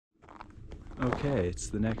Okay, it's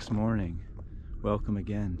the next morning. Welcome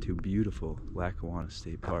again to beautiful Lackawanna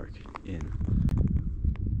State Park in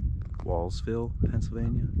Wallsville,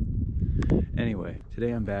 Pennsylvania. Anyway,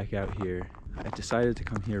 today I'm back out here. I decided to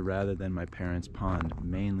come here rather than my parents' pond,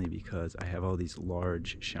 mainly because I have all these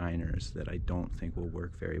large shiners that I don't think will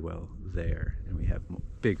work very well there, and we have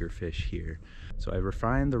bigger fish here. So I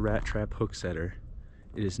refined the rat trap hook setter.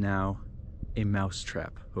 It is now a mouse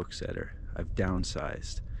trap hook setter. I've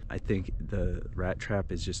downsized. I think the rat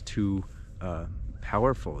trap is just too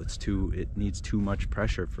powerful. It needs too much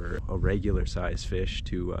pressure for a regular size fish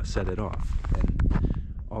to set it off. And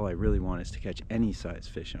all I really want is to catch any size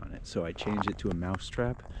fish on it. So I changed it to a mouse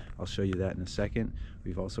trap. I'll show you that in a second.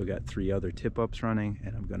 We've also got 3 other tip-ups running,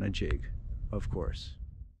 and I'm gonna jig, of course.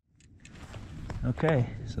 Okay,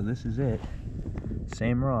 so this is it.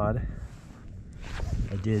 Same rod.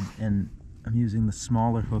 And I'm using the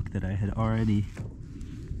smaller hook that I had already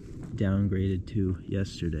downgraded to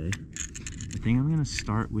yesterday. I think I'm going to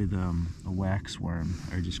start with a wax worm,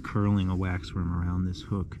 or just curling a wax worm around this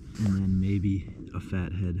hook, and then maybe a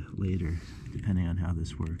fathead later, depending on how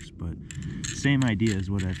this works. But same idea as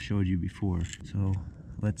what I've showed you before. So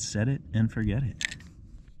let's set it and forget it.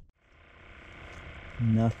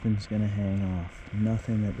 Nothing's going to hang off.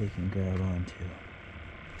 Nothing that they can grab onto.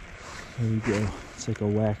 There we go. It's like a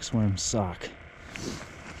wax worm sock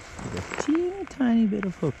with a teeny tiny bit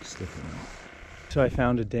of hook sticking out. So I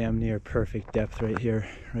found a damn near perfect depth right here,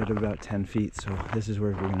 right at about 10 feet. So this is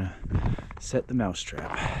where we're gonna set the mouse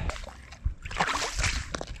trap.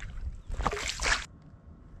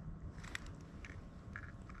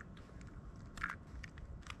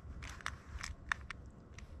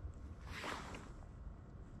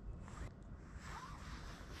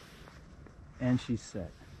 And she's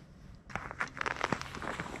set.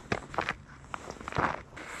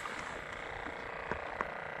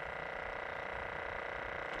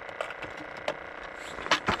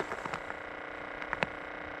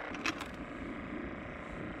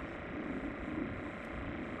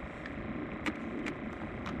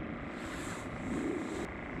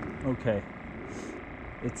 Okay,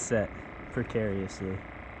 it's set precariously,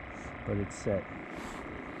 but it's set.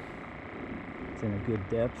 It's in a good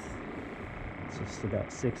depth. It's just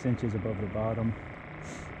about 6 inches above the bottom.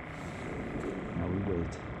 Now we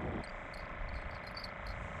wait.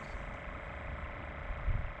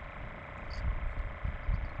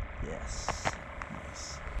 Yes,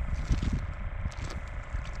 nice.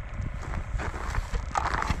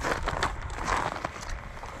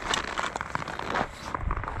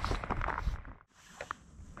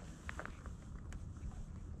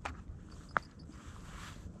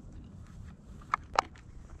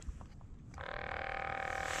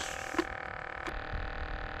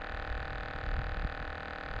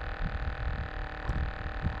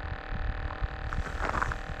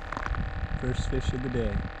 First fish of the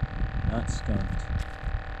day, not skunked.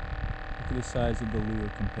 Look at the size of the lure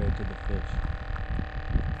compared to the fish.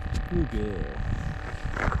 Ooh, good.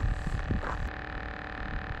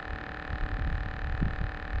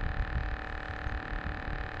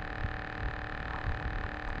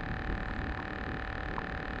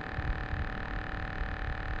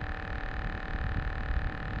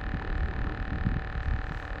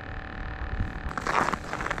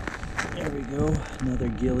 There we go, another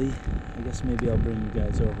gilly. I guess maybe I'll bring you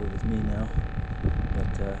guys over with me now.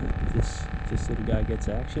 But if this little guy gets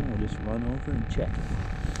action, we'll just run over and check it.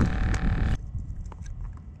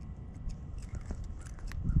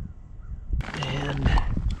 And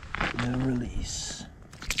no release.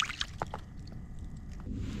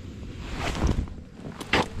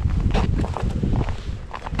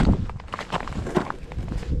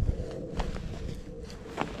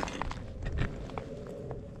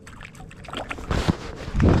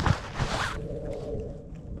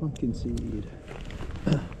 Pumpkin seed.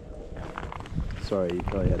 Sorry, you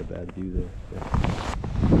probably had a bad view there.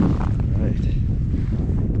 Alright.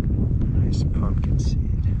 Nice pumpkin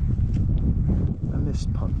seed. I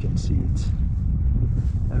missed pumpkin seeds.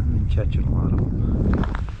 I haven't been catching a lot of them.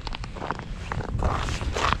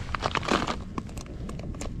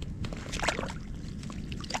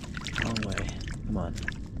 Long way. Come on.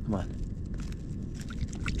 Come on.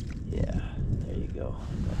 Yeah, there you go.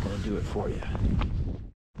 I'm not gonna do it for you.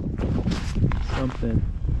 Something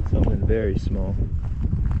very small.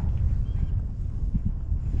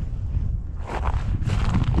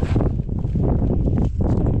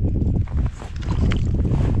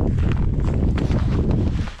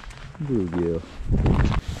 Bluegill.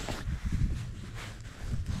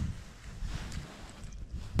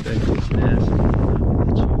 That gets nasty. I'll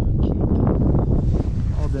let you keep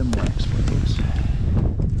all them wax worms.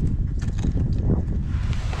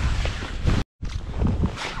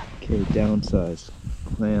 downsized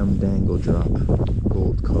clam dangle drop,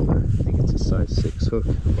 gold color. I think it's a size 6 hook.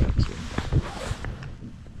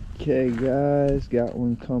 Okay guys, got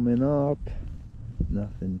one coming up.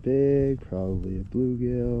 Nothing big, probably a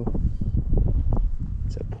bluegill.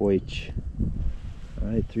 It's a poich.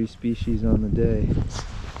 Alright, 3 species on the day.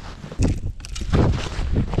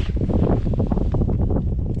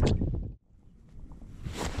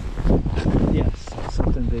 Yes,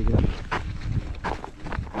 something bigger.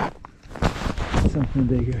 Something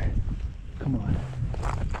bigger. Come on.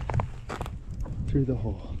 Through the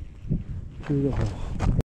hole. Through the hole.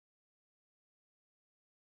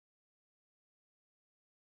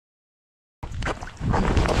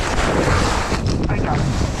 I got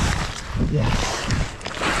it. Yes.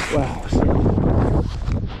 Wow.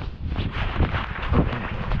 Okay.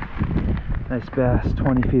 Nice bass,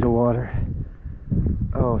 20 feet of water.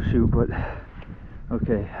 Oh shoot, but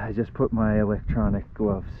okay, I just put my electronic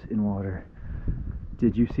gloves in water.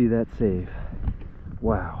 Did you see that save?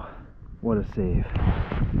 Wow, what a save.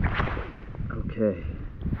 Okay,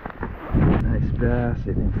 nice bass. I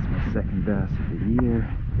think it's my second bass of the year.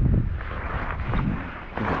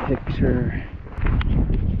 Get a picture.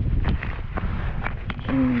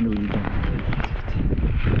 And we got it.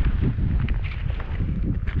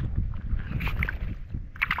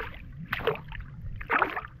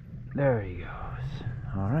 There he goes.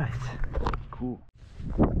 All right, cool.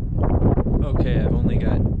 Okay, I've only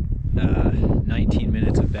got 19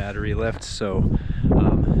 minutes of battery left, so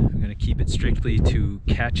I'm gonna keep it strictly to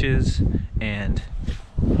catches and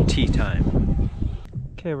tea time.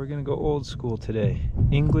 Okay, we're gonna go old school today.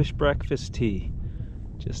 English breakfast tea.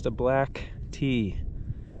 Just a black tea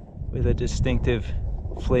with a distinctive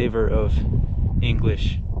flavor of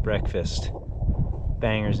English breakfast.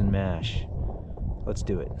 Bangers and mash. Let's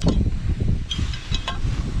do it.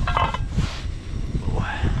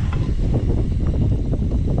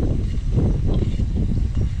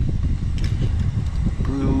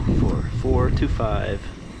 Brew for 4 to 5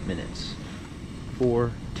 minutes.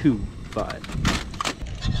 4 to 5.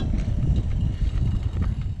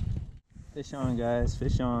 Fish on, guys,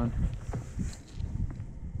 fish on.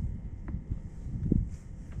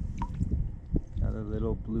 Another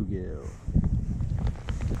little bluegill.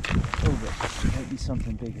 Oh, there might be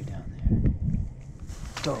something bigger down there.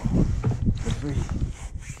 Go, for free.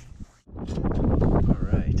 All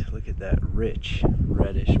right, look at that rich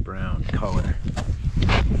reddish brown color.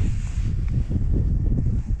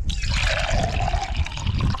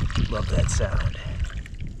 Love that sound.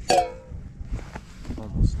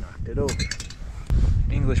 Almost knocked it over.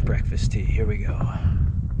 English breakfast tea, here we go.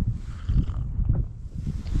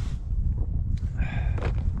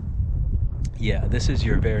 Yeah, this is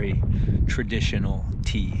your very traditional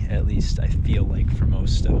tea, at least I feel like for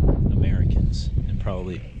most Americans and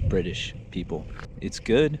probably British people. It's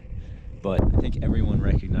good, but I think everyone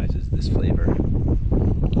recognizes this flavor.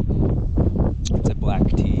 It's a black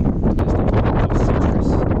tea, just a lot of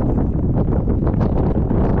citrus,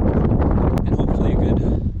 and hopefully a good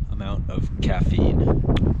amount of caffeine.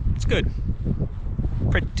 It's good.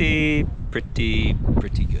 Pretty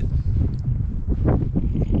good.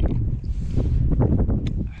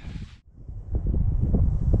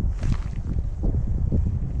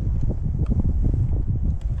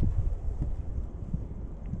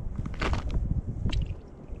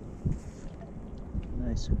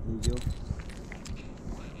 Nicer bluegill.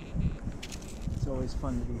 It's always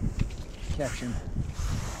fun to be catching.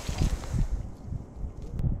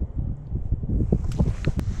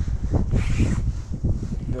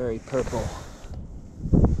 Very purple.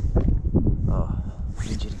 Oh, I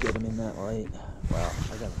need you to get him in that light. Wow,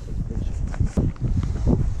 I gotta take a picture.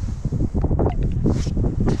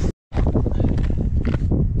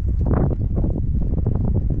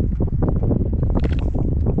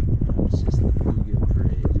 This is the bluegill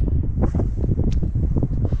parade.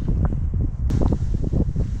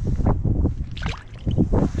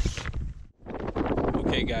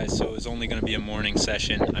 Okay guys, so it's only going to be a morning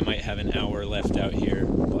session. I might have an hour left out here,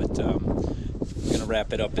 but I'm going to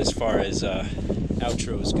wrap it up as far as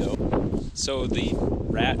outros go. So the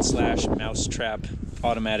rat/mousetrap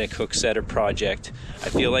automatic hook setter project, I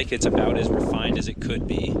feel like it's about as refined as it could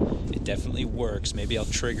be. It definitely works. Maybe I'll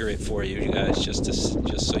trigger it for you guys just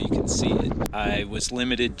so you can see it. I was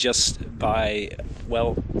limited just by,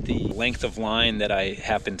 well, the length of line that I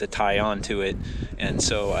happened to tie onto it, and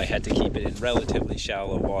so I had to keep it in relatively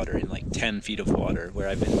shallow water, in like 10 feet of water, where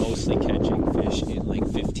I've been mostly catching fish in like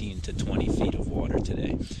 15 to 20 feet of water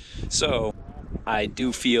today. So I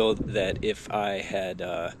do feel that if I had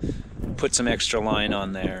put some extra line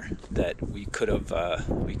on there, that we could have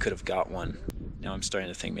got one. Now I'm starting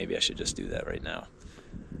to think maybe I should just do that right now.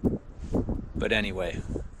 But anyway,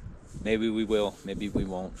 maybe we will, maybe we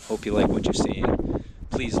won't. Hope you like what you're seeing.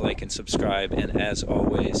 Please like and subscribe, and as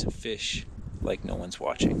always, fish like no one's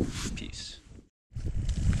watching. Peace.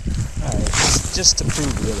 Alright, just to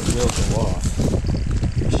prove that it will go off,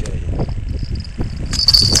 I'll show you.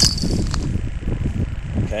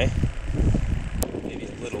 Okay? Maybe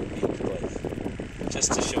a little weak, but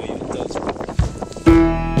just to show you